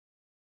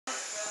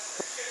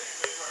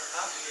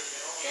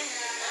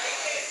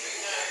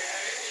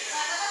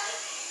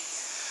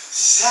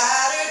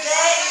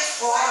Saturday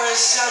before the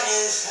sun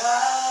is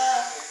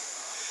up,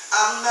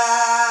 I'm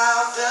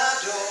out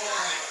the door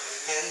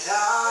and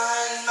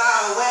on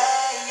my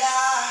way.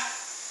 I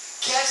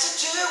catch a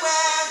 2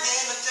 and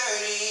then a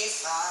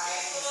 35.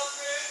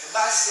 And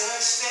by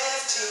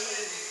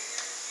 6:15,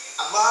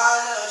 I'm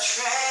on a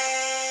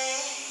train.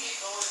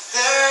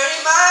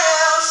 30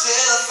 miles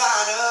till the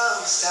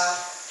final stop,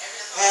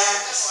 and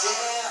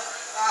still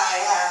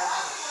I have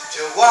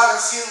to walk a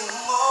few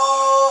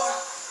more.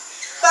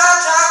 By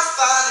the time I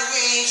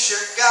finally reach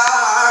your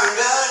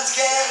garden's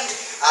gate,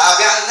 I've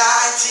got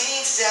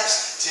 19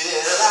 steps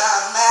till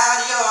I'm at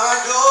your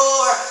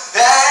door.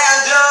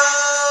 And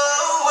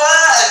oh,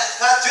 what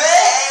a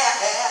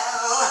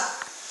thrill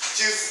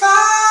to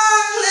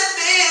finally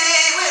be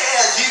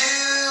with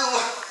you.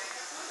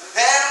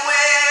 And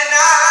when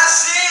I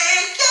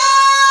see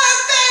your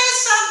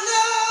face, I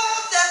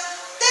know that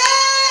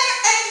there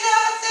ain't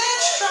nothing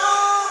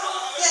strong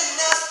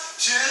enough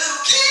to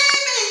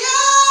keep me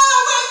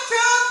away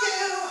from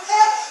you.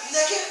 And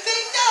they can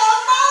pick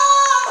up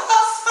all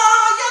the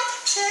fire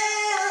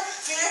till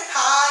feeling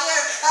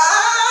higher.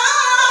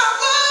 I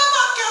will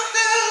walk you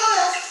through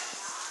it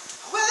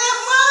where there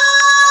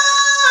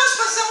once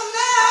was so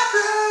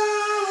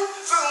narrow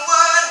for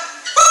one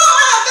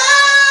forever.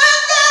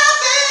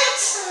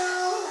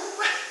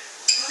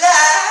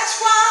 That's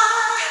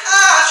why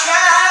I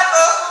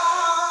travel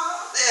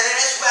all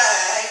this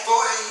way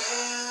for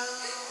you,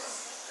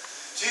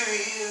 to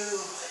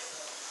you.